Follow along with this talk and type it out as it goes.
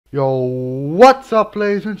Yo, what's up,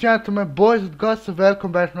 ladies and gentlemen, boys and girls, and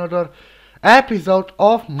welcome back to another episode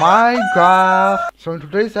of Minecraft. So in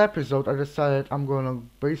today's episode, I decided I'm gonna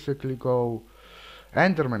basically go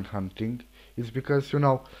Enderman hunting. It's because,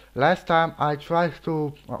 last time I tried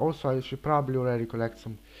to, also I should probably already collect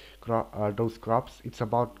some those crops. It's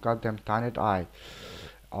about goddamn time that I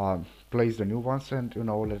place the new ones and,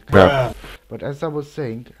 all that crap. But as I was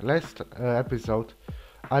saying, last episode,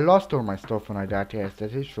 I lost all my stuff when I died, yes,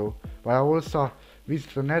 that is true. But I also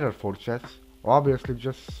visited the nether fortress, obviously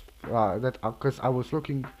just that because I was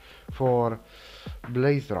looking for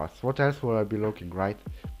blaze rods. What else would I be looking, right?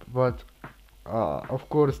 But of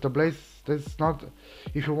course, the blaze. That's not.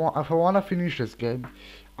 If I wanna finish this game,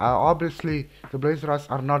 obviously the blaze rods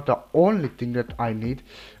are not the only thing that I need.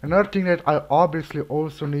 Another thing that I obviously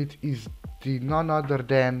also need is the none other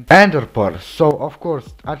than ender pearl. So of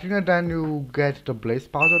course, I think that then you get the blaze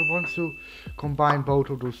powder once you combine both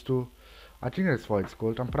of those two. I think that's what it's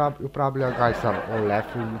called. You probably guys are all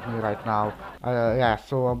laughing with me right now. Yeah.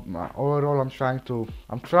 So overall, I'm trying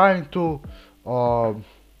to um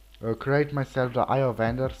create myself the Eye of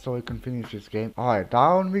Ender so I can finish this game. Alright,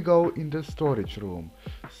 down we go in the storage room.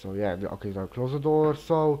 So yeah, okay, so close the door.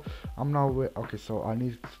 So I'm now okay. So I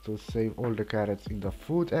need to save all the carrots in the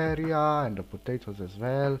food area and the potatoes as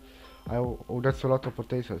well. Oh, that's a lot of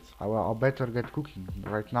potatoes. I better get cooking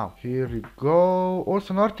right now. Here we go.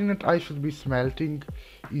 Also, another thing that I should be smelting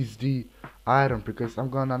is the iron because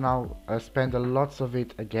I'm gonna now spend a lots of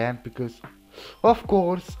it again because, of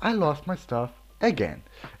course, I lost my stuff again.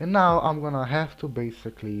 And now I'm gonna have to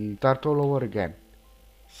basically start all over again.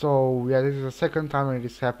 So yeah, this is the second time when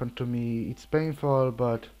this happened to me. It's painful,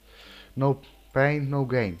 but no pain, no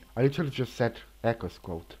gain. I literally just said Echo's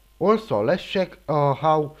quote. Also, let's check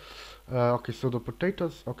how. Okay, so the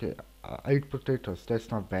potatoes. Okay, 8 potatoes.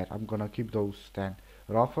 That's not bad. I'm gonna keep those then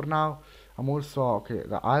raw for now. I'm also okay.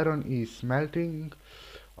 The iron is smelting.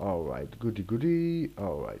 Alright, goody goody.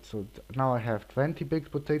 Alright, so now I have 20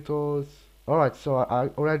 baked potatoes. Alright, so I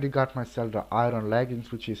already got myself the iron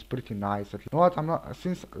leggings, which is pretty nice. You know what? I'm not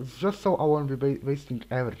since it's just so I won't be wasting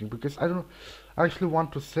everything because I don't actually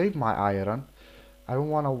want to save my iron. I don't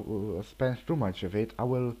want to spend too much of it. I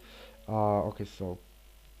will. Okay, so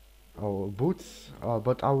boots.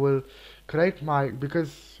 But I will create my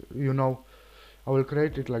because I will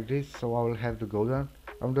create it like this, so I will have the golden.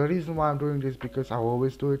 The reason why I'm doing this because I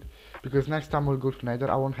always do it. Because next time I'll go to Nether,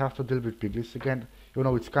 I won't have to deal with piglets again.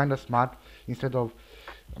 It's kind of smart instead of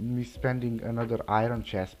me spending another iron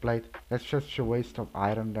chest plate. That's just a waste of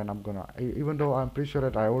iron. Then I'm gonna, even though I'm pretty sure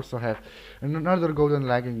that I also have another golden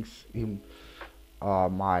leggings in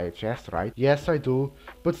my chest, right? Yes, I do.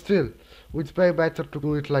 But still, it's way better to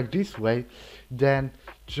do it like this way than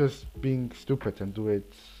just being stupid and do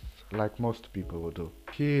it like most people would do.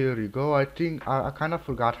 Here you go. I think I kind of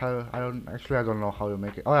forgot how. I don't know how you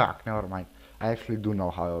make it. Oh yeah, never mind. I actually do know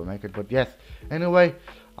how you make it. But yes. Anyway,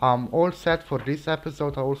 I'm all set for this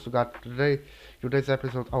episode. I also got today's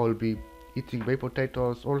episode. I will be eating baked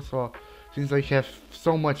potatoes. Also, since I have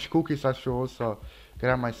so much cookies, I should also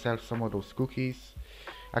grab myself some of those cookies.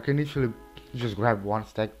 I can literally just grab one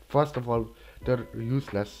stack. First of all, they're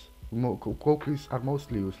useless. Cookies are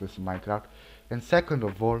mostly useless in Minecraft. And second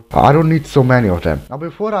of all, I don't need so many of them. Now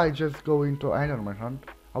before I just go into Enderman hunt,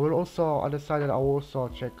 I decided I will also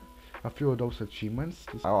check a few of those achievements.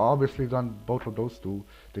 I obviously done both of those two,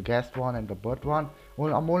 the guest one and the bird one.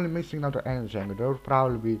 Well, I'm only missing now the energy angle.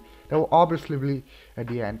 They will obviously be at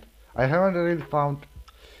the end. I haven't really found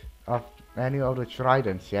any of the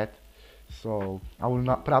tridents yet, so I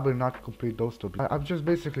will probably not complete those two. I'm just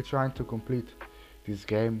basically trying to complete this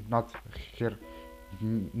game, not here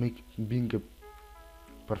being a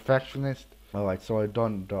perfectionist. Alright, so I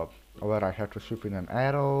done the where I have to shoot in an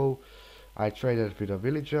arrow. I traded with a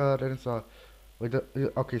villager and so with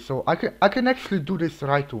the okay, so I can actually do this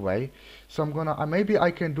right away. So I'm gonna maybe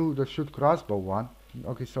I can do the shoot crossbow one.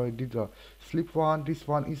 Okay, so I did the sleep one. This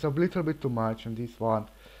one is a little bit too much, and this one,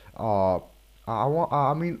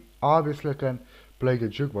 I mean, obviously I can play the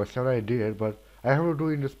jukebox. I already did it, but I have to do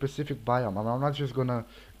it in the specific biome. I'm not just gonna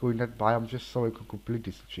go in that biome just so I can complete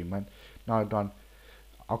this achievement. Now I'm done.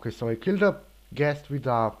 Okay, so I killed a guest with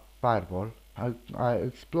a fireball. I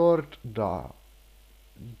explored the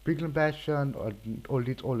Piglin Bastion, or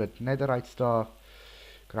did all that netherite stuff,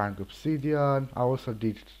 grind obsidian. I also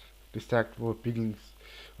did distract for piglins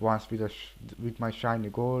once with my shiny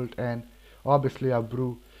gold, and obviously I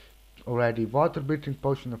brew already water breathing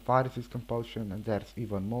potion, a fire resistant potion, and there's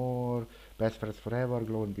even more. Best friends forever,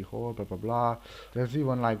 glow and behold, blah blah blah. There's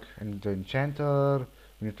even like the enchanter.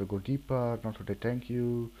 We need to go deeper. Not today, thank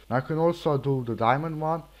you. Now I can also do the diamond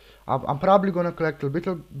one. I'm probably gonna collect a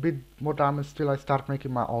little bit more diamonds till I start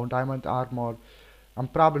making my own diamond armor. I'm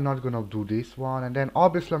probably not gonna do this one, and then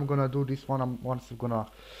obviously I'm gonna do this one once I'm gonna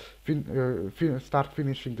start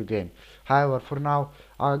finishing the game. However, for now,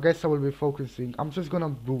 I guess I will be focusing. I'm just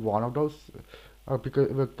gonna do one of those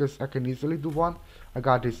because I can easily do one. I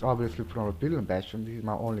got this obviously from a pillar bastion. This is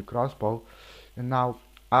my only crossbow, and now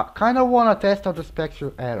I kind of wanna test out the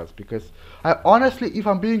spectral arrows because I honestly, if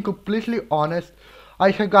I'm being completely honest,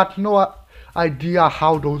 I have got no idea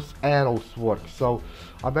how those arrows work. So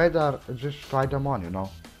I better just try them on, you know.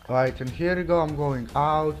 Right, and here we go. I'm going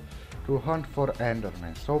out to hunt for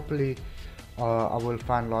Endermans. Hopefully, I will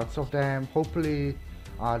find lots of them. Hopefully,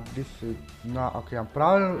 this is not okay. This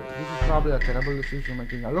is probably a terrible decision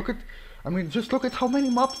making. Just look at how many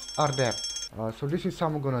mobs are there. So this is what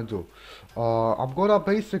I'm gonna do. I'm gonna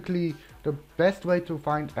basically, the best way to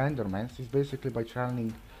find Endermans is basically by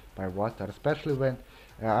channeling by water, especially when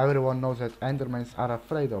everyone knows that Endermans are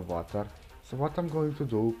afraid of water. So what I'm going to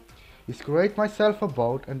do is create myself a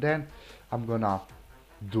boat, and then I'm gonna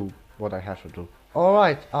do what I have to do.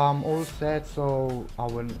 Alright, I'm all set, so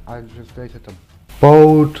I just created a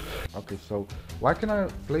boat. Okay, so why can I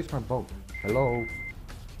place my boat? Hello?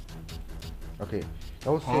 Okay,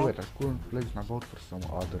 that was so weird. I couldn't place my boat for some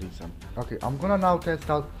other reason. Okay, I'm gonna now test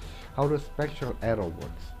out how the spectral arrow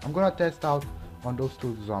works. I'm gonna test out on those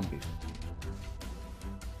two zombies.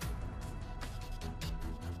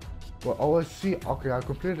 Well, oh, I see. Okay, I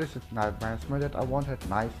completed this at night, man. It's made that I wanted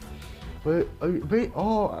nice. But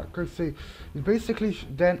oh, I can say it basically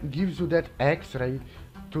then gives you that X-ray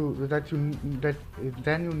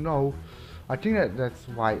then you know. I think that's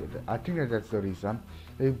why. I think that's the reason.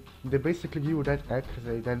 They basically give you that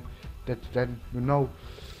X-ray, then you know.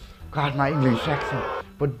 God, my English accent.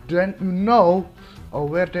 But then you know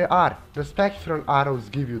where they are. The spectral arrows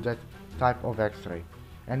give you that type of X-ray.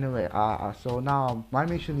 Anyway, so now my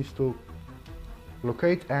mission is to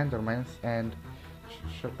locate Endermans and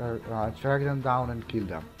track them down and kill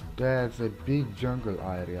them. There's a big jungle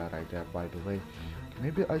area right there, by the way.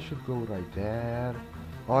 Maybe I should go right there.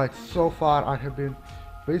 Alright, so far I have been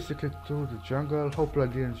basically through the jungle. Hopefully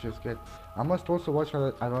I didn't just get... I must also watch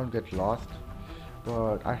that I don't get lost.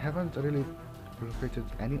 But I haven't really located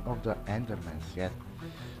any of the Endermans yet.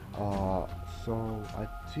 So I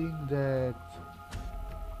think that...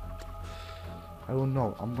 I don't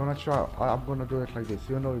know. I'm gonna try. I'm gonna do it like this.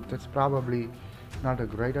 You know, that's probably not a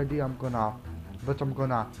great idea. I'm gonna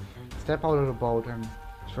step out of the boat and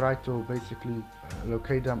try to basically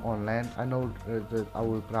locate them on land. I know that I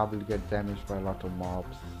will probably get damaged by a lot of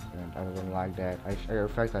mobs, and I don't like that. In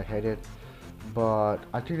fact, I hate it. But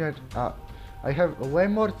I think that I have way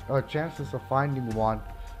more chances of finding one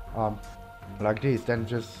like this than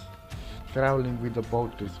just traveling with the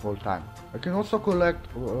boat this whole time. I can also collect,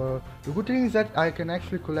 the good thing is that I can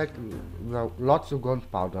actually collect lots of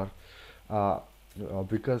gunpowder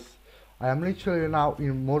because I am literally now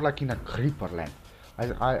more like in a creeper land.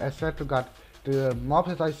 I swear to God, the mobs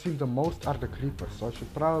that I see the most are the creepers, so I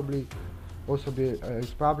should probably also be,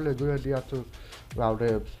 it's probably a good idea to, well,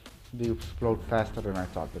 they explode faster than I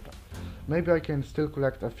thought, but maybe I can still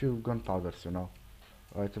collect a few gunpowders, you know.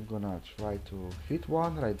 Alright, I'm gonna try to hit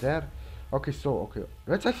one right there. Okay,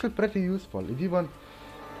 that's actually pretty useful. It's even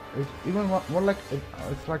more like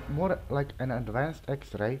it's like more like an advanced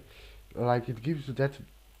X-ray. Like it gives you that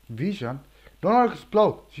vision. Don't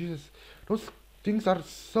explode, Jesus! Those things are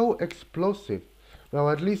so explosive. Well,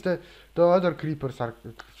 at least the other creepers are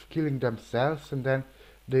killing themselves, and then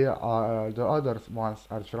the other ones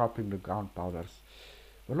are dropping the gunpowders.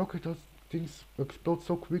 But look at those things explode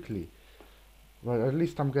so quickly. Well, at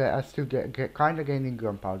least I still get kind of gaining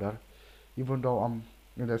gunpowder. Even though I'm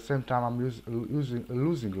at the same time I'm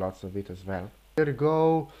losing lots of it as well. There we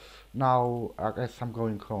go. Now I guess I'm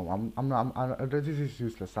going home. This is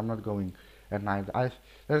useless. I'm not going at night.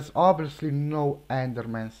 There's obviously no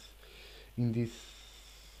Endermans in this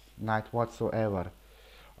night whatsoever.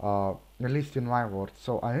 At least in my world.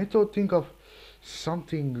 So I need to think of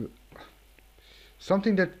something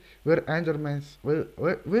that where Endermans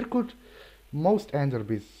where could most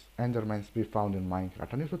Endermans be found in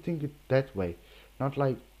Minecraft. I need to think it that way, not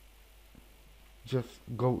like just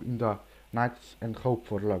go in the nights and hope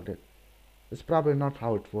for luck. That's probably not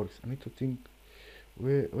how it works. I need to think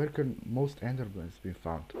where can most Endermans be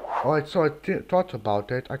found. Alright, so I thought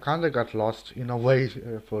about it. I kinda got lost in a way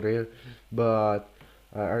for real, but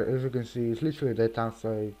as you can see, it's literally daytime,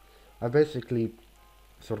 so I basically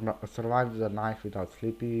survived the night without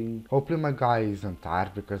sleeping. Hopefully my guy isn't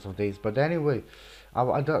tired because of this, but anyway,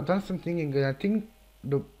 I've done some thinking, and I think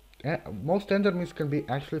the most Endermans can be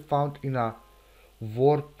actually found in a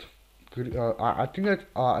warped I think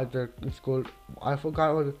that it's called, I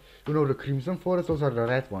forgot what, you know, the crimson forest, those are the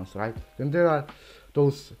red ones, right? Then there are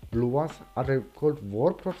those blue ones, are they called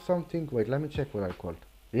warp or something? Wait, let me check what I called.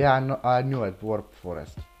 Yeah, I knew it, warp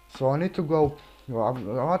forest. So I need to go,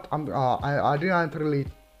 I didn't really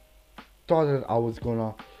thought that I was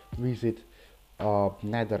gonna visit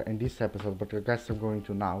Nether in this episode, but I guess I'm going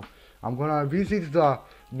to now. I'm gonna visit the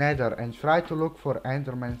Nether and try to look for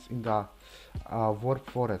Endermans in the warp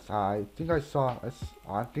forest. I think I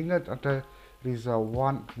think that there is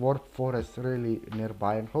one warp forest really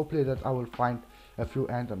nearby, and hopefully that I will find a few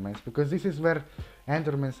Endermans, because this is where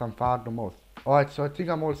Endermans are found the most. Alright, so I think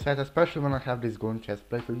I'm all set, especially when I have this gun chest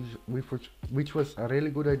plate, which was a really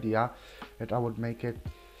good idea that I would make it.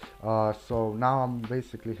 So now I'm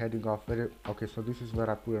basically heading off. Okay, so this is where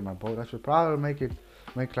I put in my boat. I should probably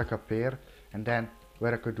make like a pair, and then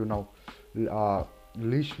where I could, you know,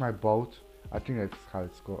 leash my boat. I think that's how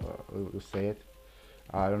it's you say it.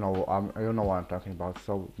 I don't know. I don't know what I'm talking about.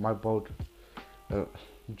 So my boat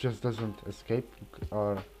just doesn't escape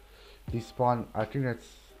or despawn. I think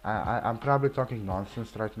that's. I'm probably talking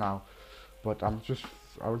nonsense right now, but I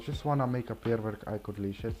just wanna make a pair where I could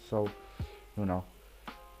leash it. So, you know,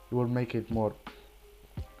 it will make it more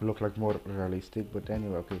look like more realistic. But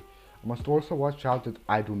anyway, okay, I must also watch out that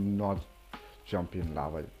I do not jump in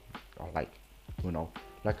lava, or like, you know,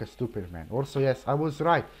 like a stupid man. Also, yes, I was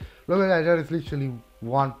right. Look at that, there is literally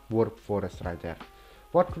one warp forest right there.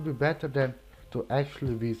 What could be better than to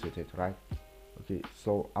actually visit it, right? Okay,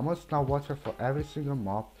 so I must now watch out for every single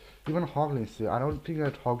mob, even hoglins here. I don't think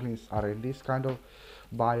that hoglins are in this kind of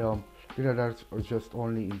biome. I think that that's just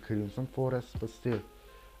only in Crimson Forest, but still.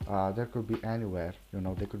 There could be anywhere, you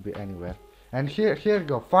know, they could be anywhere. And here you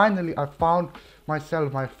go. Finally, I found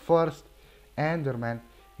myself my first Enderman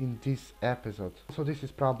in this episode. So this is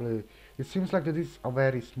probably, it seems like that is a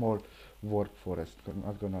very small warp forest, I'm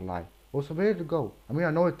not gonna lie. Also, where to go? I mean, I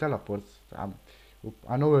know it teleports.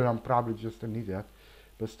 I know that I'm probably just an idiot,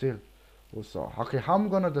 but still. Also, okay, how I'm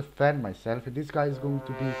gonna defend myself? This guy is going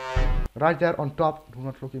to be right there on top. Do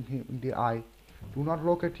not look him in the eye. Do not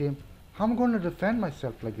look at him. How am I going to defend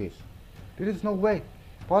myself like this? There is no way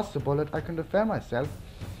possible that I can defend myself.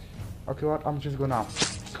 Okay, what? I'm just gonna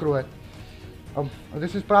screw it.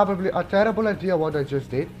 This is probably a terrible idea what I just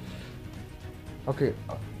did. Okay,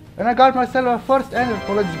 and I got myself a first ender.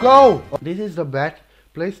 So let's go. This is the best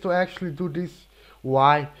place to actually do this.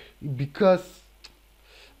 Why? Because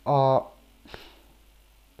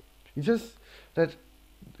it's just that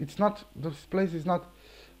it's not. This place is not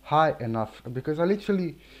high enough, because I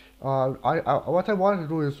literally. What I want to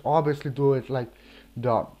do is obviously do it like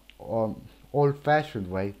the old-fashioned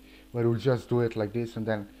way, where we'll just do it like this and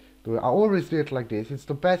then do it. I always do it like this. It's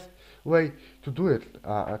the best way to do it,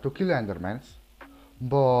 to kill Endermans.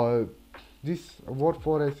 But this warp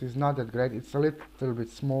forest is not that great. It's a little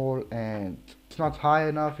bit small and it's not high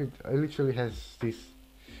enough. It literally has this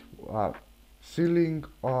ceiling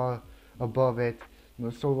above it.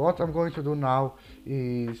 So what I'm going to do now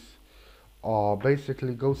is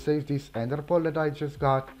basically go save this ender pearl that I just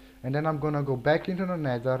got, and then I'm gonna go back into the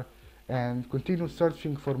nether and continue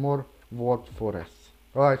searching for more warp forests.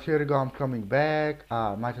 Alright, here we go, I'm coming back.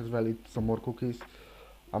 Might as well eat some more cookies.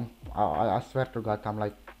 I swear to God, I'm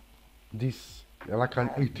like this, like an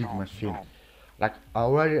eating machine. Like I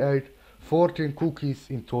already ate 14 cookies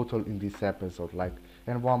in total in this episode, like,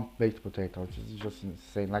 and one baked potato, which is just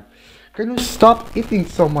insane. Like, can you stop eating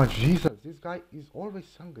so much? Jesus, this guy is always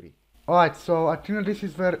hungry. Alright, so I think this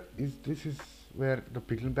is where the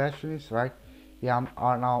piglin bastion is, right? Yeah,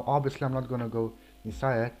 now obviously I'm not gonna go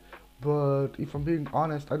inside it, but if I'm being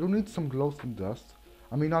honest, I do need some glowstone dust.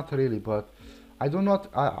 I mean, not really, but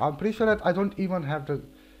I'm pretty sure that I don't even have the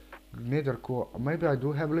nether core. Maybe I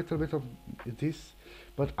do have a little bit of this,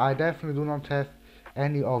 but I definitely do not have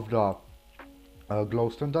any of the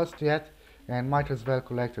glowstone dust yet, and might as well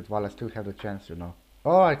collect it while I still have the chance, you know.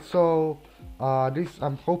 Alright, so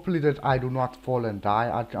hopefully that I do not fall and die.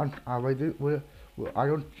 Well,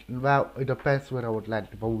 it depends where I would land.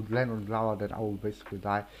 If I would land on lava, then I will basically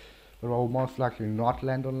die. But I will most likely not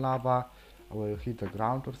land on lava. I will hit the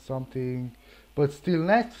ground or something. But still,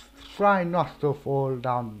 let's try not to fall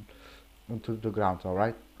down onto the ground,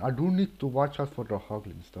 alright? I do need to watch out for the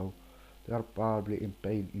hoglins though. They are probably in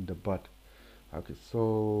pain in the butt. Okay,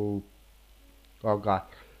 so... Oh god.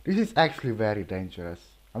 This is actually very dangerous.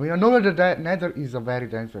 I mean, I know that the nether is a very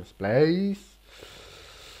dangerous place.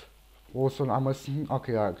 Also, I must...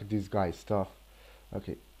 Okay, this guy's stuff.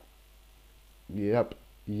 Okay. Yep,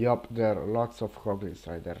 there are lots of hoglins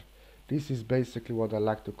right there. This is basically what I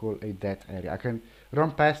like to call a dead area. I can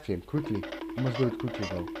run past him quickly. I must do it quickly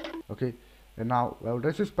though. Okay, and now, well,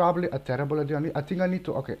 this is probably a terrible idea. I think I need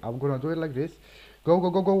to, okay, I'm gonna do it like this. Go, go,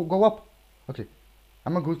 go, go, go up. Okay,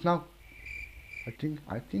 am I good now? I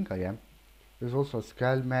think I am. There's also a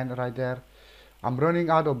scale man right there. I'm running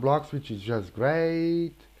out of blocks, which is just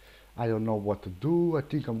great. I don't know what to do. I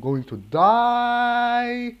think I'm going to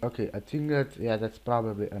die. Okay, I think that, yeah, that's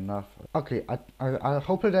probably enough. Okay, I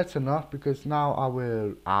hope that's enough because now I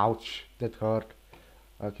will, ouch, that hurt.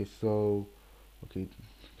 Okay, so, okay,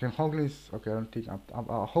 can hopefully, okay, I don't think,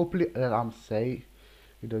 hopefully that I'm safe.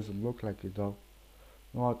 It doesn't look like it though.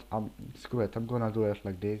 You know what, screw it, I'm gonna do it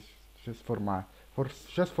like this, just for my,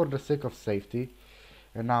 just for the sake of safety.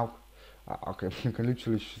 And now, okay, you can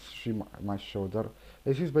literally see my shoulder.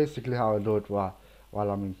 This is basically how I do it while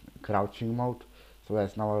I'm in crouching mode. So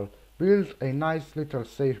yes, now I'll build a nice little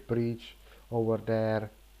safe bridge over there.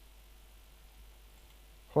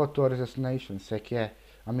 Hot tourist destination, sec, yeah.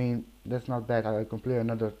 I mean, that's not bad. I complete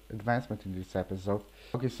another advancement in this episode.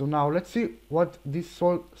 Okay, so now let's see what this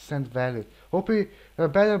soul sent value. Hopefully, there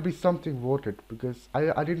better be something worth it because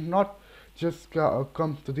I did not just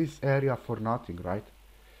come to this area for nothing, right?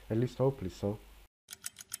 At least hopefully so.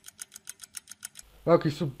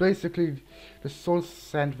 Okay, so basically the Soul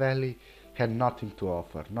Sand Valley had nothing to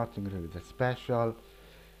offer, nothing really that special.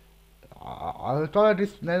 I thought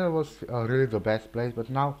this nether was really the best place, but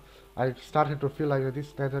now I started to feel like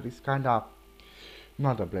this nether is kinda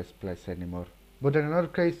not the best place anymore. But in another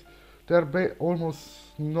case, there are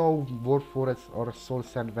almost no wood forests or soul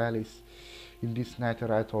sand valleys in this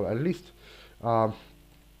nether at all. At least um,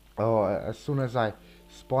 as soon as I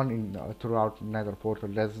spawn in throughout nether portal,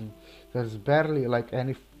 there's barely like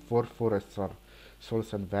any wood forests or soul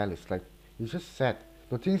sand valleys. Like, it's just sad.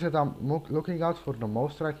 The things that I'm looking out for the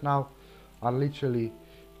most right now are literally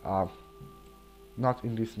uh, not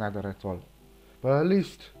in this nether at all. But at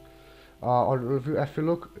least, or if you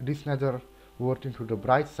look this nether world into the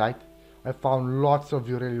bright side, I found lots of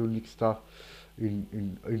really unique stuff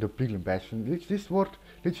in the Piglin Bastion. This world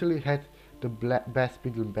literally had the best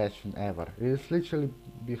Piglin Bastion ever. It is literally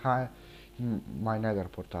behind my nether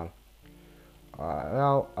portal.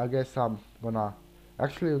 Well, I guess I'm gonna,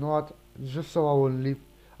 actually, you know what, just so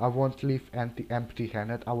I won't leave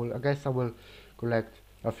empty-handed. I guess I will collect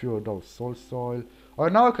a few of those soil. Oh,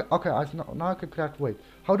 now I can, okay, now I can craft. Wait,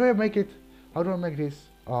 how do I make it? How do I make this?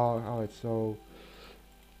 Alright, so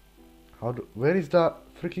where is the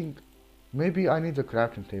freaking? Maybe I need the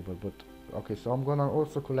crafting table, but okay. So I'm gonna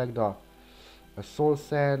also collect the soul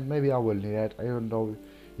sand. Maybe I will need it, even though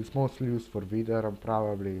it's mostly used for wither and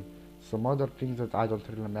probably some other things that I don't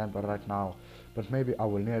really remember right now. But maybe I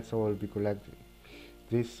will need it, so I'll be collecting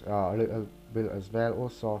this a little bit as well.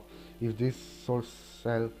 Also, if this soul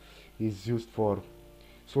cell is used for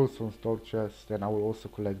soulstone torches, then I will also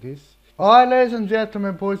collect this. Alright, ladies and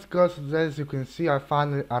gentlemen, boys and girls, as you can see, I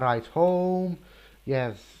finally arrived home.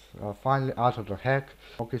 Yes, finally out of the heck.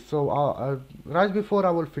 Okay, so right before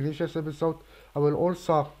I will finish this episode, I will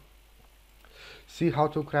also see how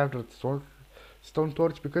to craft the stone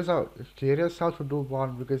torch, because I'm curious how to do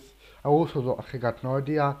one, because I got no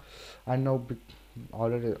idea. I know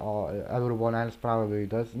already everyone else probably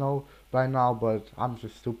does know by now, but I'm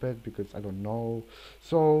just stupid because I don't know.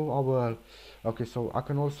 So I will, okay, so I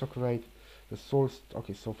can also create the soul.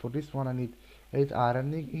 Okay, so for this one I need 8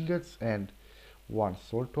 iron ingots and 1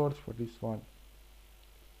 soul torch. For this one,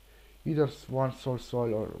 either 1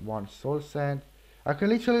 soul or 1 soul sand. I can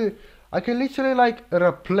literally like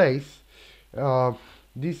replace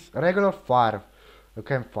this regular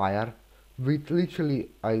campfire with literally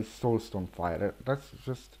a soulstone fire. That's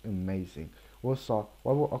just amazing. Also,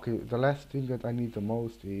 okay, the last thing that I need the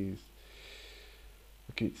most is,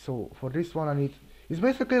 okay, so for this one I need, it's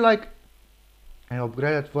basically like an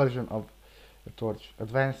upgraded version of the torch,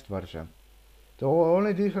 advanced version. The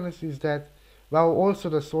only difference is that, well, also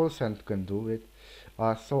the soul sand can do it.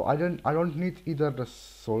 So I don't need either the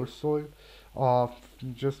soil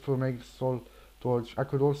just to make soul torch. I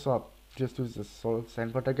could also just use the soul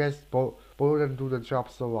sand, but I guess both can do the job,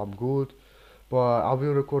 so I'm good. But I'll be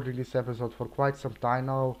recording this episode for quite some time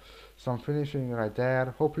now, so I'm finishing right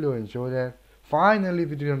there. Hopefully you enjoyed it. Finally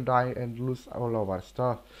we didn't die and lose all of our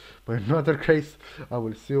stuff, but in another case I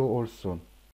will see you all soon.